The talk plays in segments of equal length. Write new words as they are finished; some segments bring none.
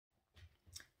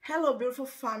Hello, beautiful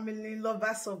family,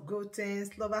 lovers of good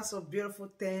things, lovers of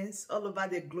beautiful things all over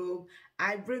the globe.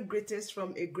 I bring greetings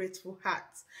from a grateful heart.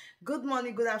 Good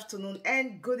morning, good afternoon,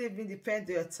 and good evening,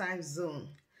 depending on your time zone.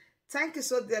 Thank you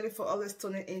so dearly for always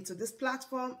tuning into this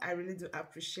platform. I really do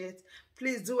appreciate.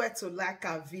 Please do it to like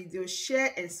our video,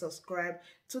 share, and subscribe.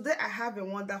 Today, I have a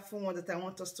wonderful one that I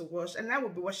want us to watch, and I will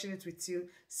be watching it with you.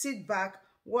 Sit back,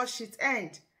 watch it,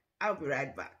 and I'll be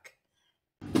right back.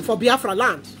 For Biafra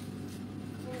land.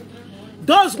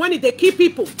 Those when they keep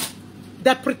people,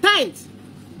 they pretend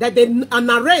that they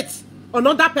narrate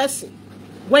another person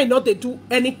when not they do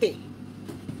anything.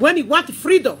 When you want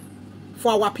freedom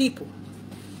for our people.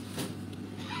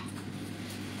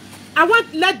 I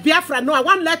want to let Biafra know, I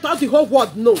want to let all the whole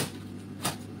world know.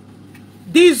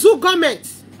 The Zoo government,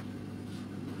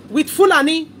 with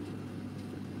Fulani,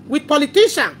 with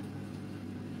politicians,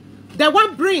 they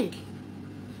want to bring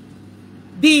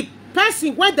the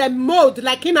person when they mold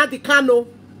like Nnamdi Kanu,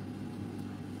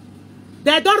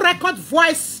 they don't record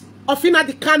voice of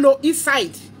Nnamdi Kanu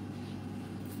inside.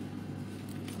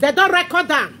 They don't record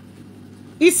them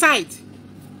inside.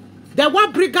 They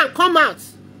want bring and come out,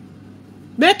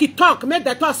 make it talk, make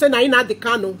the talk say na Nnamdi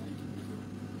Kanu.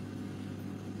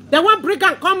 They want bring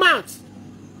and come out,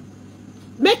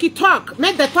 make it talk,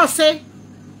 make the talk say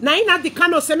na Nnamdi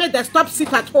Kanu say make they stop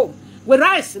sit at home.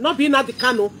 Whereas not be Nnamdi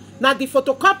Kanu. Now the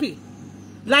photocopy,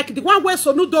 like the one where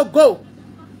Soludo go,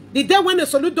 the day when the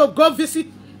Soludo go visit,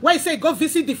 where he say go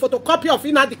visit the photocopy of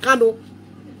Nnamdi Kanu,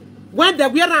 when they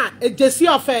wear a jersey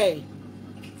of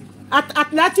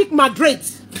Athletic Madrid.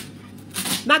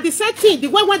 Now the same thing, the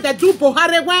way when they do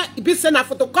Buhari, when it be send a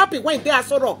photocopy when they are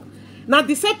so wrong. Now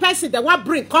the same person they want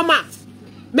bring come out,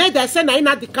 make they send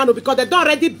Nnamdi Kanu because they don't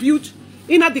already build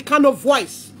Nnamdi Kanu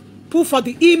voice, put for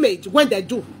the image when they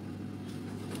do.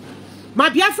 My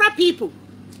Biafra people,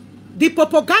 the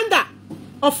propaganda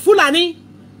of Fulani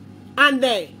and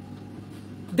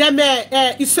them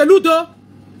Iseludo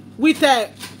with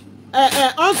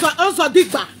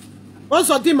Digba,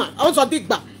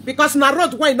 because na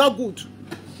road when not good.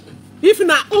 If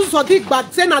na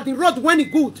Digba say na the road when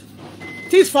it good,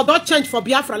 things for that change for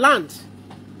Biafra land.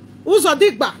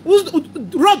 Digba,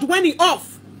 road when it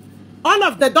off, all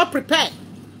of them don't prepare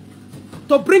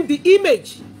to bring the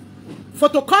image,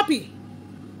 photocopy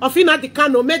of Nnamdi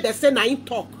Kanu, made they say na him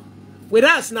talk.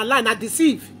 Whereas na lie, na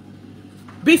deceive.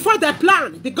 Before they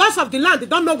plan, the gods of the land, they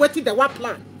don't know what they want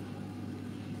plan.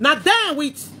 Now then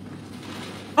with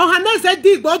Ohanaeze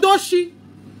dig Bodoshi,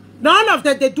 now all of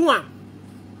them they do am.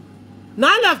 Now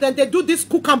all of them they do this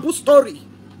cook and boo story.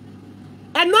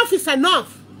 Enough is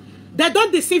enough. They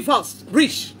don't deceive us,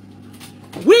 rich.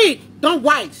 We don't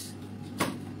wise.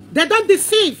 They don't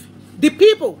deceive the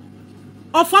people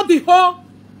of all the whole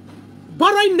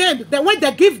borrowing name, the way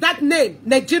they give that name,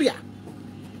 Nigeria,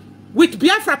 with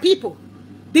Biafra people,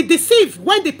 they deceive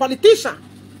when the politician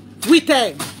with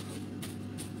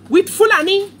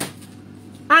Fulani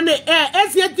and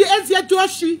Eze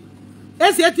Joshi,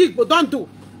 don't do.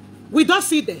 We don't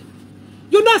see them.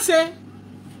 You know, say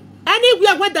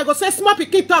anywhere where they go say small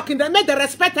pikin talking, they make the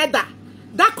respected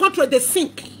that country they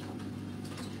sink.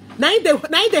 Now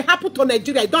they happen to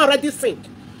Nigeria, it don't already sink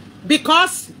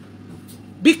because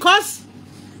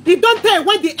they don't tell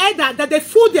when the elder that they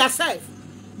fool themselves.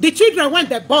 The children when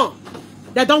they're born,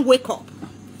 they don't wake up.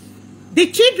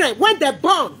 The children when they're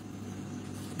born,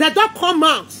 they don't come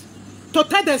out to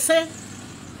tell them say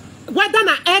whether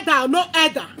an elder or no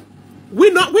elder,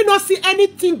 we not see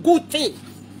anything good thing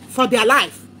for their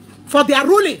life, for their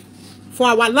ruling, for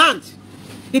our land,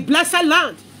 the blessed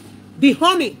land, the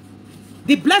honey,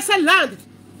 the blessed land,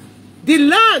 the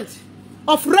land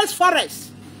of rest forest.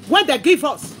 When they give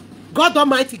us, God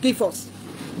Almighty give us.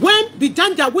 When the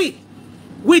Janjaweed,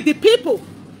 with the people,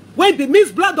 when the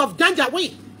mixed blood of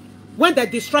Janjaweed, when they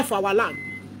destroy for our land.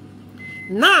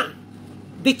 Now,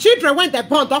 the children, when they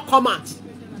born, don't come out.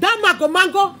 That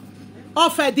mango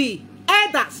of the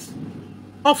elders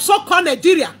of so-called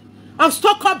Nigeria, of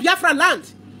so-called Biafra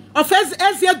land, of Eze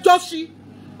Joshi,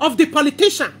 of the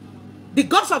politician, the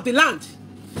gods of the land,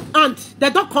 and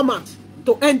they don't come out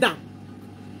to end them.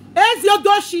 Eze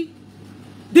Joshi,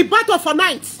 the battle for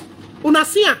night,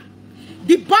 Unasia,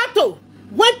 the battle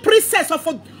when princess of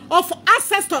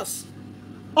ancestors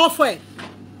of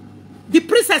the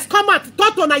princess come out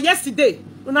thought on yesterday.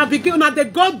 They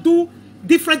go do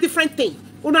different things.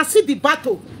 Una see the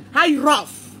battle, how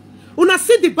rough. Una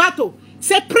see the battle.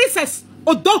 Say princess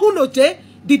Odohunoje,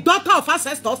 the daughter of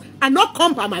ancestors, I not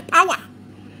come by my power.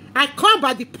 I come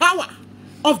by the power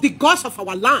of the gods of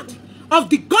our land, of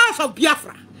the gods of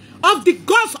Biafra, of the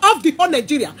gods of the whole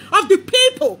Nigeria, of the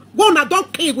people wanna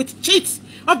don't kill with cheats,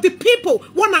 of the people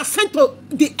wanna send to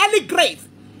the early grave.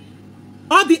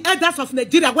 All the elders of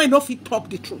Nigeria when no fit talk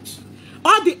the truth.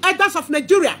 All the elders of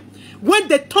Nigeria when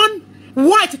they turn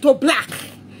white to black,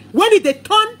 when they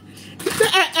turn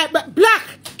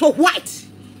black to white,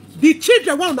 the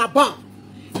children wanna born.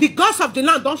 The gods of the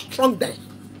land don't strong them.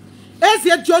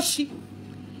 Ezia Joshi,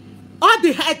 all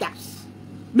the elders,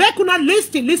 make una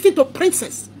listen to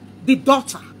Princess, the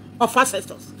daughter of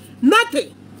ancestors.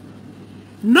 Nothing.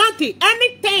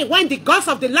 Anything when the gods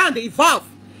of the land evolve,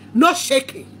 no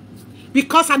shaking.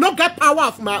 Because I don't get power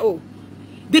of my own.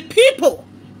 The people,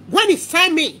 when he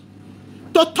send me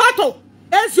to Toto,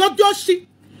 Ezio Joshi,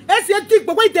 Ezio Dig,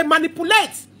 but when they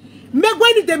manipulate,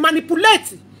 when they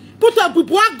manipulate, put a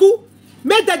bubuagu,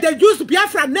 made that they use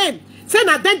Biafra name, say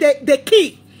now then they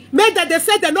key, made that they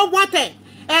say they don't want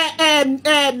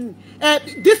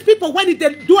these people when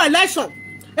they do election,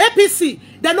 APC,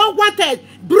 they don't want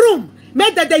broom,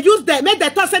 made that they use them, made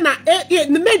that person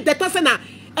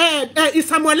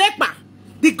Samuel Ekpa,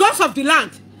 the gods of the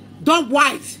land, don't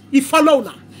wise, he follow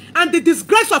now, and the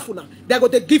disgrace of una, they go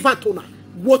to give unto una,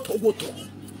 woto.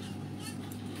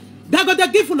 They go to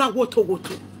give una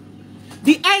woto.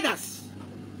 The elders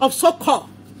of so-called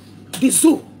the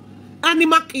zoo,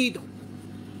 animal kingdom.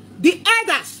 The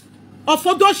elders of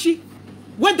Odoshi,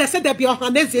 when they said they be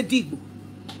Ohanaeze Digbo,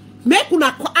 make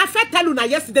una I tell you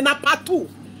yesterday na part 2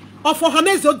 of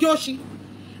Ohanaeze Odoshi,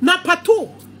 na part 2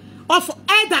 of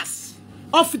elders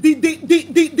of the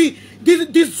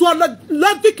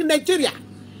zoologic Nigeria.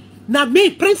 Na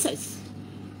me, Princess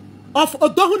of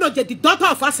Odohunoje, the daughter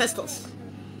of ancestors.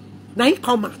 Now he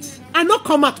come out. I not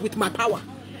come out with my power.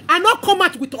 I not come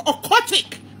out with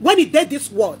occultic when he did this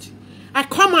word. I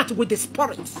come out with the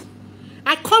spirit.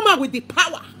 I come out with the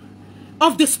power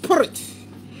of the spirit.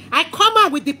 I come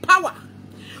out with the power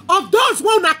of those who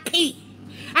are key.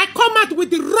 I come out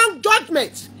with the wrong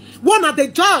judgment. One of the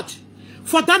judge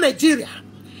for that Nigeria.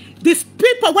 These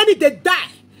people when they die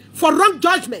for wrong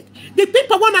judgment. The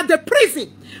people one at the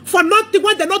prison for nothing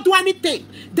when they not do anything.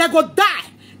 They go die.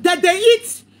 That they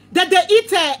eat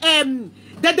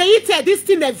this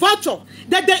thing a vulture.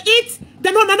 That they eat,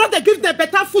 they give them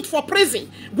better food for prison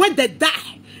when they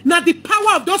die. Now the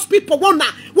power of those people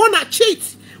wanna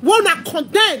cheat, wanna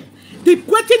condemn. The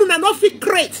waiting una not fit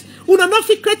create, una not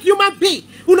fit create human being,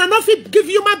 una not fit give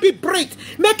human being breath,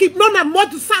 make it none and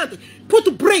mud sand,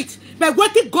 put breath. But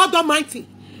waiting God Almighty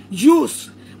use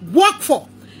work for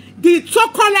the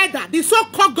so-called leader, the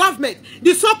so-called government,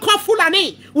 the so-called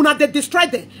Fulani, una they destroy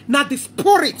them. Now the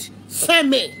spirit send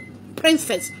me,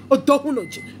 Princess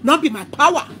Odohunoji, not be my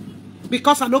power,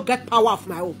 because I don't get power of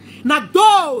my own. Now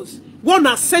those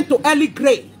wanna sent to early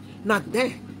grave, now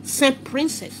they send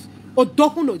Princess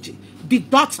Odohunoji, the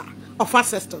daughter of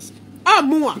ancestors.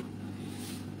 Amua,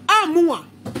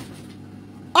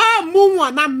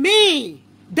 now me,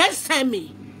 they send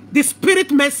me the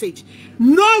spirit message.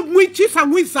 No witches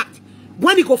and wizards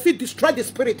when he go fit destroy the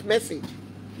spirit message.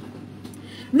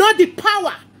 Not the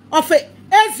power of a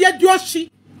Ezia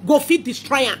go fit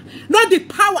destroyer. Not the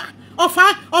power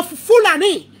of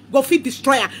Fulani go fit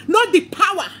destroyer. Not the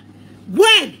power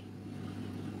when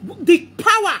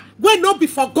not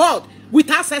before God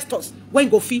with ancestors when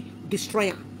go fit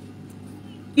destroyer.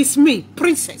 It's me,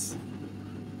 Princess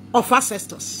of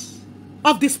ancestors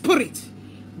of the spirit.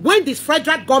 When this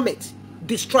federal government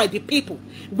destroy the people,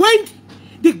 when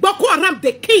the Boko Haram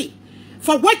the key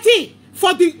for waiting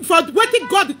for waiting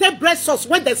God to take breast sauce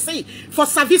when they say for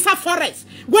Savisa Forest,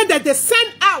 when they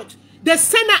send out the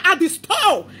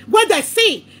store when they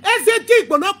see SAD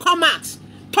will not come out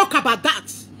talk about that.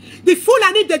 The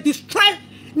Fulani they destroy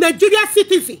Nigeria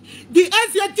citizens, the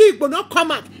SAD will not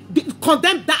come out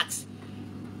condemn that.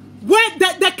 When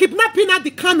they kidnapping at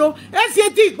the Kano,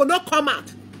 SAD will not come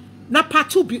out. Na part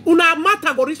 2 be una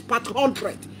matter go reach part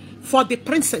 100 for the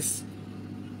princess,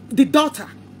 the daughter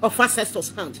of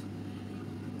ancestors' hand.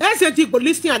 SAD go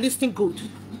listening good.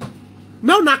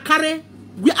 Me una carry,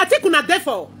 I think una there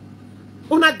for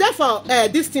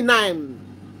this thing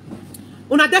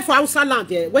una there for Hausa land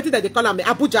here. What did they call am?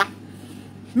 Abuja.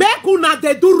 Make una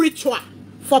they do ritual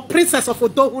for Princess of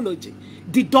Odohunoji,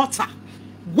 the daughter.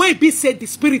 Where be said the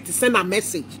spirit send a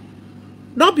message.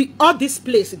 Not be all this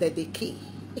place that they kill.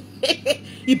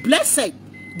 He blessed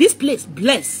this place,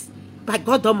 blessed by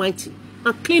God Almighty,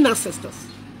 and clean ancestors,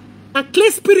 and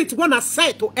clean spirit wanna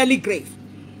say to early grave.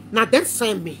 Now then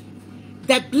send me,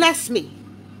 they bless me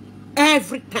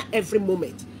every time, every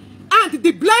moment, and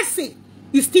the blessing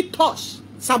is still touch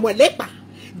Samuel Ekpa.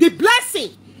 The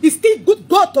blessing is still good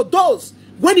God to those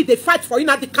when they fight for you,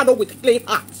 not the candle with clean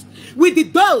hearts. with the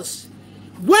those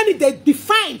when they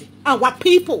defined our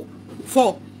people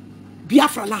for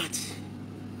Biafra land.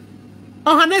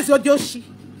 Ohanaeze Ojoshi,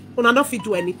 una not fit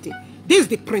do anything. This is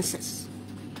the princess.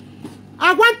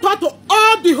 I want to talk to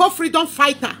all the whole freedom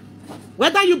fighter,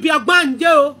 whether you be a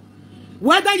banjo,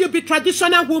 whether you be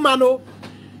traditional woman, or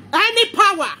any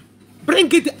power,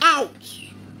 bring it out.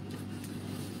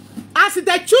 As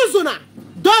they choose una,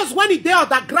 those when they are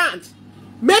the ground,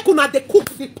 make una they cook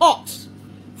the pot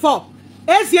for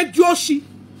Ohanaeze Ojoshi,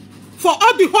 for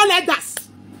all the whole elders,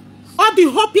 all the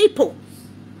whole people.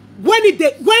 When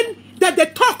they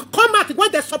talk, come out,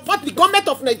 when they support the government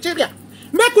of Nigeria,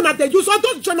 make una they use all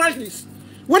those journalists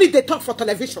when they talk for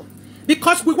television.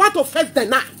 Because we want to face them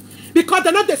now. Because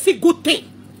they know they see good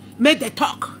thing. Make they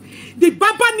talk. The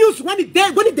Baba news when it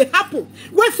they happen,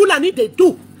 when Fulani they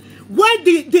do, when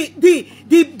this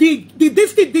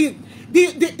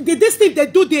thing they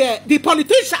do the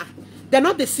politician, they're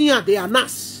not the senior, they are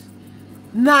nas.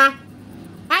 Na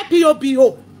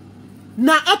IPOBO,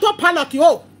 na autopilot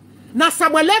yo. Now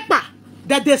Samuel Ekpa,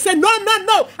 that they say, no.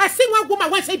 I see one woman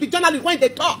when say the journalist when they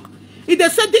talk. If they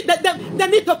say they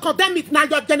need to condemn it, now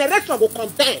your generation will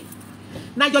condemn.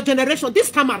 Now your generation, this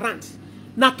time around,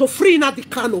 now to free na the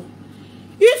Kano.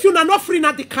 If you are not free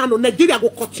na the Kano, Nigeria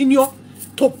will continue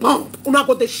to bomb. Una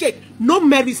go the shake. No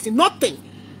medicine, nothing.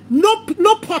 No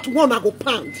pot one go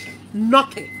pound.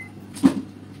 Nothing.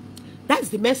 That's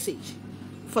the message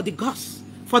for the gods,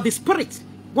 for the spirit,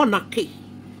 one key.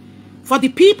 For the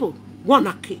people,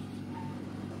 one key.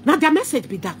 Now their message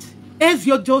be that.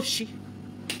 Ohanaeze Ojoshi.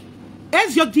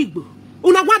 Ohanaeze Digbo.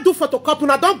 Una want do photocopy,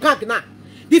 una don't gag now.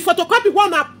 The photocopy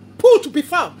wanna put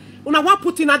before. Una want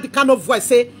put in at the kind of voice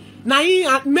say, now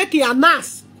make it an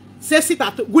ass. Say sit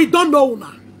that we don't know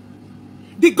una.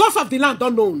 The gods of the land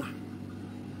don't know una.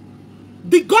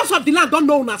 The gods of the land don't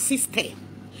know una system.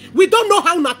 We don't know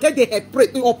how una they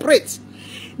operate.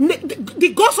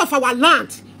 The gods of our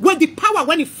land, when the power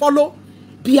when it follow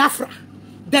Biafra,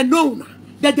 they know una.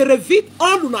 That they reveal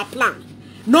all una plan.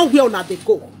 Nowhere una they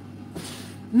go.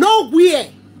 Nowhere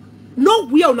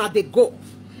una they go.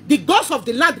 The gods of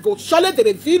the land go surely they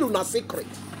reveal una secret.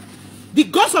 The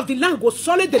gods of the land go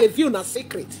surely they reveal una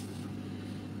secret.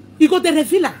 You go the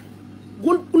revealer.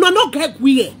 Una no get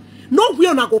where.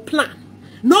 Nowhere una go plan.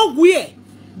 Nowhere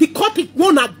the copy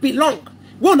wanna belong.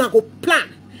 Wanna go plan.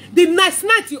 The nice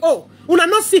night una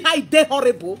not see how they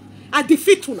horrible. I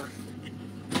defeat una.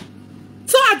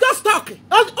 So I just talk.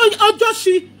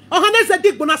 Ojoshi, Ohanaeze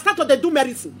Digbo, una start to do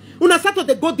medicine. Una start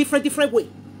to go different way.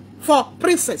 For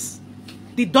princess,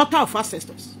 the daughter of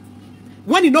ancestors.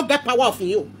 When you not get power of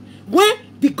you, when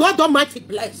the God Almighty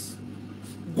bless,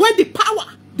 when the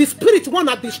power, the spirit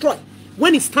wanna destroy,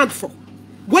 when it stand for,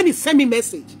 when it send me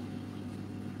message,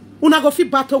 una go fit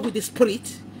battle with the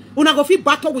spirit, una go fit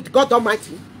battle with God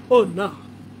Almighty. Oh no.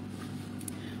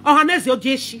 Ohanaeze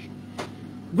Ojoshi,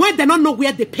 when they don't know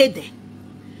where they pay them.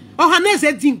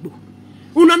 Ohanaeze Digbo,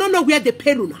 una don't know where they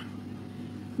pay una.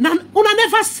 Una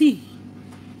never see.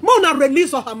 Mona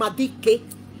release Ohamadike.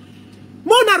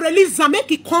 Mona release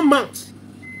Zameki come out.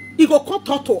 He go come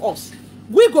talk to us.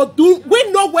 We go do,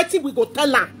 we know what we go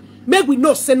tell her. May we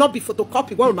know, say not be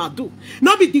photocopy what una do.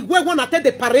 Not be the way wanna tell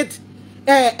the parade,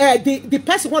 the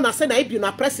person wanna say na he be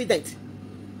una president.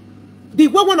 The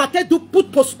way wanna tell do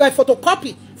put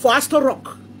photocopy for Astor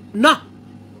Rock. No.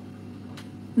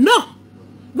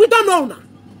 We don't know now.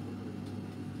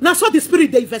 Now so the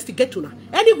spirit they investigate now.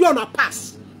 Anywhere on a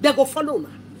pass, they go follow now.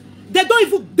 They don't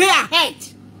even dare ahead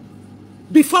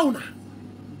before now.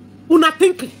 Una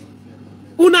thinking.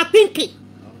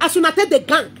 As una take the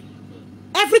gang,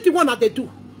 everything one that they do,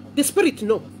 the spirit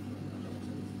know.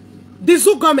 The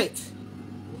zoo government.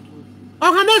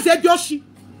 Ohanaeze Ojoshi.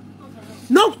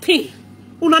 No thing.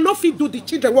 Una not fit do the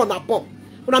children one are born.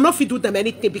 Una not fit do them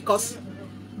anything because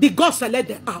the gods will let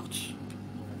them out.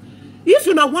 If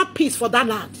you not want peace for that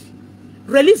land,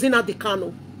 release in the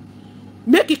Kano.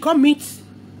 Make it come meet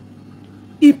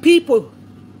in people.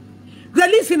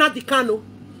 Release in the Kano.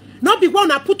 Not be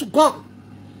one I put to gun.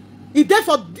 It's there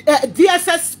for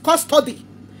DSS custody.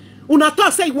 Una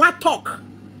talk say you want talk.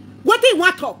 What do you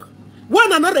want talk? Why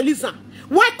not release her?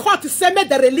 Why court is say make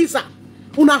the release her?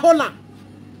 Una hola.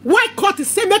 Why court is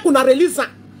say make una release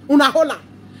her? Una hola.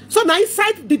 So now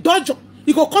inside the dungeon,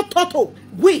 you go come total.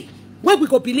 Where we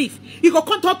go believe. You go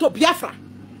come talk to Biafra.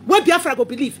 Where Biafra go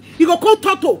believe. You go come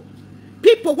talk to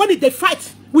people when they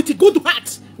fight with a good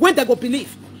heart. When they go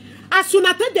believe. As soon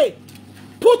as they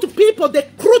put people, the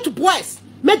crude boys,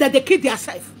 make that they kill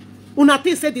themselves. Una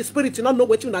think say the spirit not know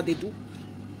what they do.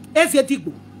 Ohanaeze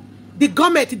Digbo, the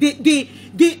government,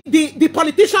 the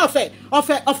politician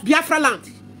of Biafra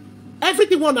land.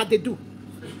 Everything one that they do.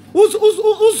 Who's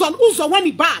on when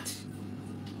he bad?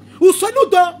 Who's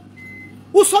soludo?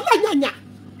 Who's solanyanya?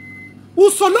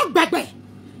 Who's solok bebe?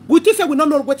 We think say we don't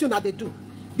know what they do.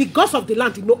 The gods of the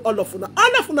land, you know all of una.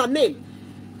 All of una name.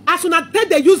 As una tell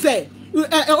they use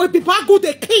Bibagu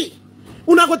the key.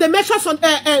 Una go the measures on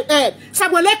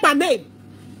Samuel Ekpa name.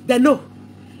 They know.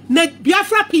 Na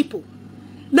Biafra people.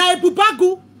 Na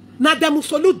Ebubagu. Na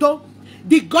Demusoludo.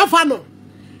 The governor.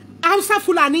 Hausa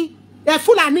Fulani.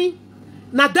 Fulani.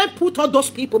 Now then put all those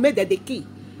people, made the key,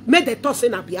 made the toss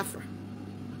in a Biafra.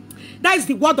 That is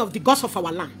the word of the gods of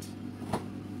our land.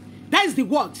 That is the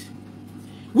word.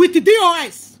 With the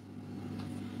DOS.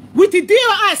 With the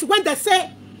DOS, when they say,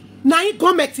 now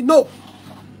government no.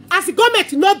 As the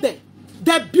government know them,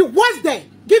 they be what's there,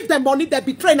 give them money, they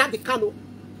be trained at the canoe.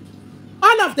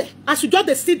 All of them, as you just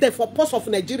they sit there for post of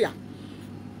Nigeria.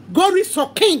 Goris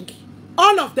or King,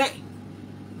 all of them,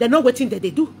 they know what thing that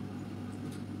they do.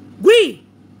 We,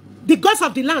 the gods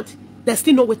of the land, they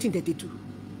still know what thing that they do.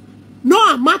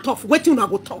 No amount of waiting I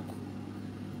go talk.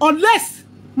 Unless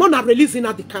Mona releasing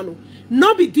at the canoe.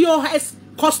 No be DOS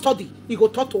custody. He go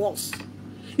talk to us.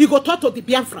 He go talk to the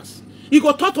Biafras. He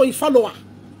go talk to his follower.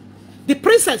 The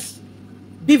princess,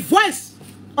 the voice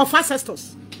of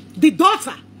ancestors, the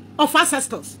daughter of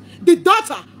ancestors, the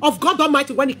daughter of God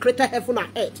Almighty when he created heaven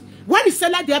and earth. When he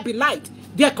said let there be light,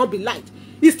 there can be light.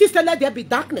 He still said let there be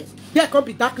darkness. There can't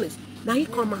be darkness. Now he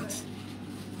come out.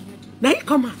 Now he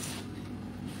come out.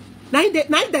 Now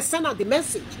they send out the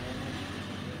message.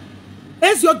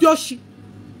 As your Dioshi.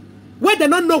 Where they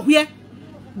don't know where.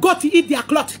 Go to eat their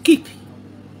cloth. Keep.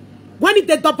 When it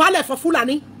the double for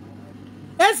Fulani.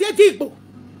 As your Digbo.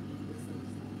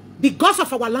 The gods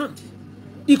of our land.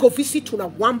 He go visit una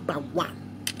one by one.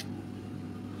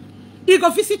 He go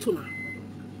visit una.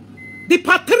 The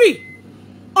part 3.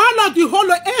 All of the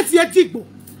whole Asia Digbo.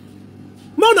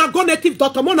 Mona go native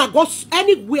daughter, Mona go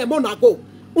anywhere, Mona go.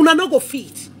 Una no go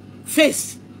face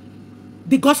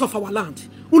the gods of our land.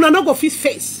 Una no go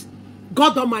face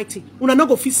God Almighty. Una no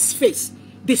go face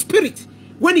the spirit.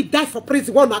 When he died for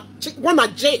prison, wanna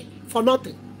jail for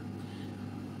nothing.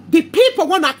 The people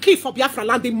wanna kill for Biafra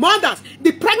land, the mothers,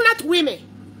 the pregnant women.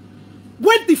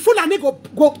 When the Fulani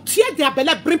go tear their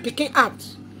belly, bring picking out.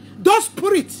 Those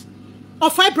spirits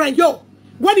of Abraham, yo,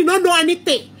 when you don't know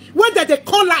anything, when they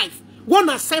call life,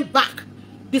 wanna send back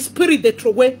the spirit they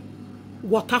throw away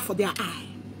water for their eye.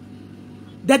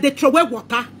 That they throw away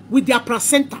water with their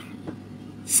placenta.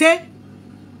 Say,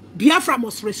 Biafra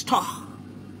must restore.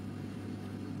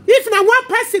 If not one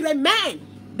person remain,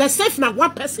 they say if not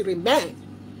one person remain,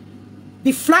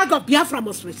 the flag of Biafra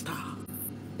must restore.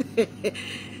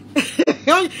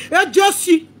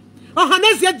 Joshi,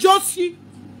 Ohanaeze Joshi,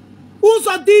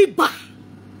 Uzodiba,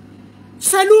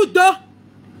 Saludo,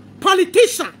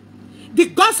 politician. The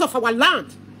gods of our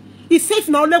land. He says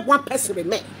now only one person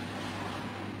remain.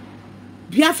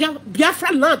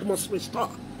 Biafra land must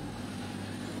restore.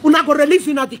 Una go release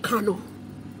in the canoe.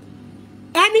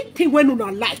 Anything when una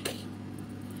like,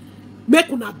 make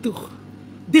una do.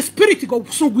 The spirit go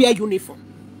soon wear uniform.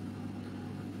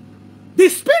 The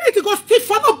spirit go still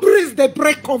follow breeze. They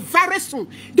break on very soon.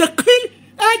 They kill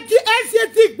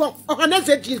Ohanaeze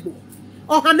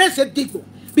Digbo.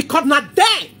 Because now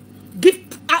they give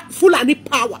Fulani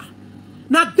power.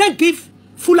 Now they give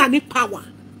Fulani power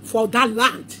for that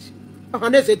land.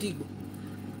 Ohanaeze Digbo.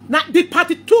 Now the part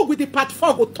 2 with the part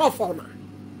 4 go tough on her.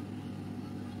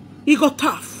 He go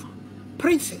tough.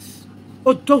 Princess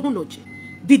Odohunoje,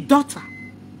 the daughter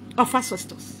of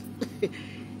ancestors.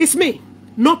 It's me.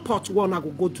 No part 1 I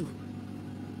go do.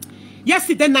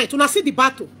 Yesterday night, when I see the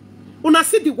battle, when I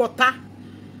see the water,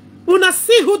 when I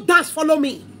see who dance follow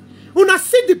me, when I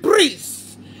see the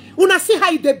breeze, when I see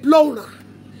how they blow now.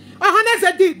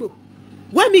 Ohanaeze Digbo.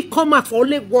 When me come out for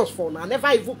only once for now, I never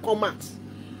even come out.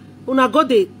 When I go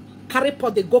the carry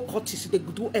pot, they go courtesy, they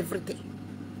do everything.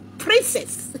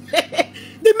 Princess.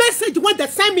 The message when they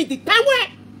send me the time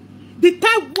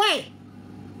where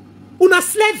una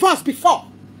slave us before.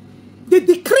 The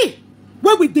decree,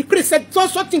 when we decree, said so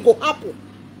something will happen.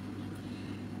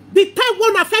 The time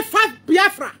when I felt 5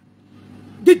 Biafra,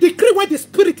 the decree when the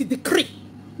spirit decree.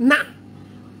 Now,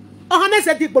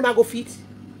 Ohanaeze Digbo una go fit.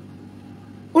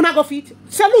 Una go fit.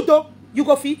 Saludo, you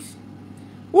go fit.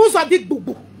 Uza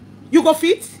Digbo, you go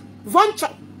fit.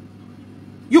 Voncho,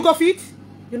 you go fit.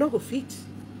 You no go fit.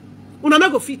 Una no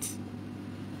go fit.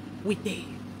 We dey.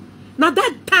 Now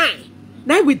that time,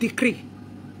 now we decree.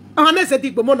 Ohanaeze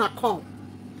Digbo mona come.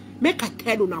 Make I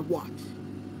tell una what.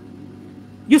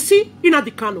 You see, in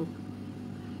the canoe,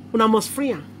 una must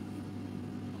free her.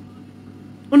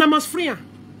 Una must free her.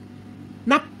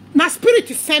 Now, Now spirit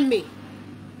send me.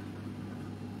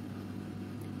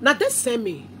 Now they send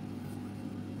me.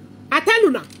 I tell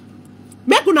you now,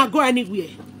 make una go anywhere.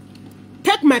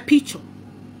 Take my picture.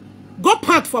 Go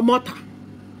part for mortar.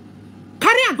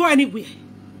 Carry and go anywhere.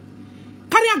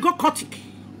 Carry and go Kotik.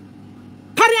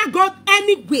 Carry and go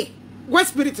anywhere. When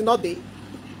spirit not there.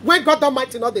 When God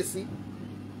Almighty not the see.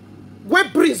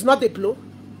 When breeze not the blow.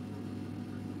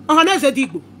 Ohanaeze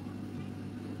Digbo.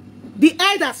 The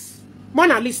elders.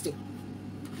 Mona listing.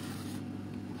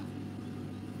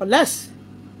 Unless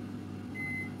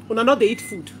una not they eat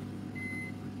food.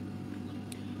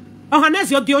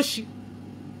 Ohanaeze Odioshi.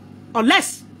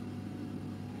 Unless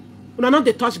una not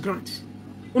they touch ground.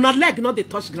 Una leg not they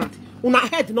touch ground. Una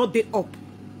head not they up.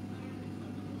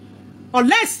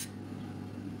 Unless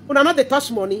una not they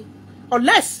touch money.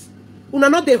 Unless una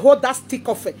not they hold that stick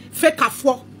of it. Fake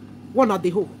afo. One of the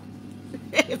hold.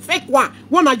 Fake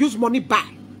one I use money buy.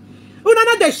 Una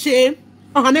not they shame.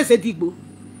 Ohanaeze Digbo.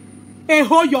 And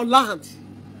hold your land.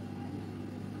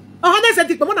 Ohanaeze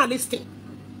Digbo, one listing.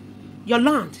 Your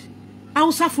land.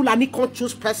 Hausa Fulani can't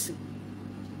choose person.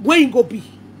 Where you go be?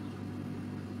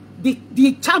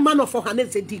 The chairman of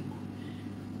Ohanaeze Digbo.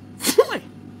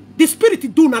 The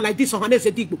spirit do not like this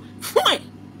Ohanaeze Digbo.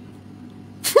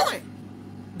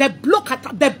 They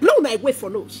blow away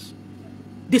for us.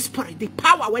 The spirit, the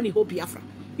power when he hold Biafra.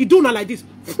 He do not like this.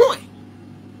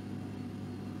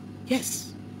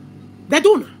 Yes. They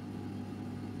do not.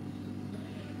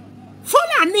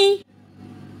 Fulani.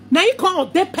 Now you call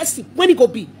that person when he go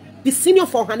be the senior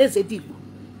for Ohanaeze Digbo.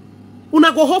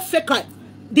 Una go hold fake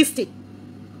this thing.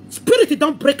 Spirit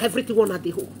don't break everything one at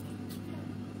the hole.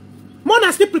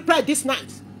 Mona still prepared this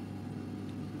night.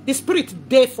 The spirit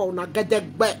there for una get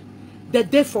that back. The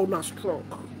day for una strong.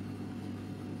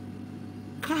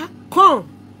 Come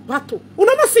battle.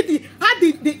 Una not see how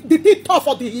the thing tough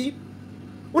for the heat.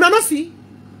 Una not see.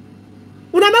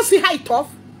 Una not see how it tough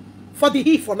for the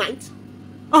heat for night.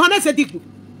 Ohanaeze Digbo.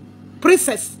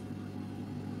 Princess.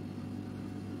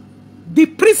 The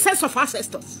princess of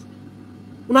ancestors.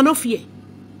 Una no fear.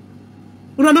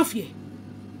 Una no fear.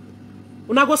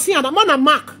 Una go see and a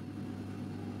mark.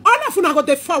 All of una go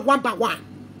they fall one by one.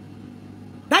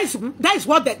 That is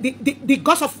what the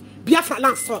gods of Biafra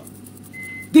land saw.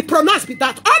 The pronounce be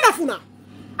that. All of una.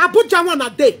 Abuja one a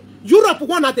day. Europe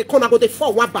one a day. Gonna go they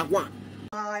fall one by one.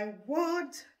 My word.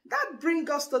 That brings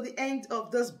us to the end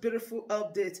of this beautiful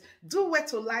update. Do wait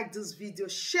to like this video,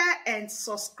 share and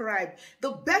subscribe.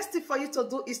 The best thing for you to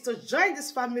do is to join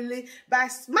this family by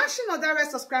smashing on that red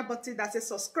subscribe button that says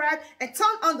subscribe and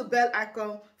turn on the bell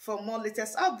icon for more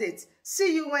latest updates.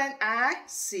 See you when I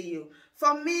see you.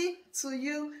 From me to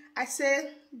you, I say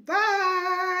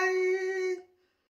bye.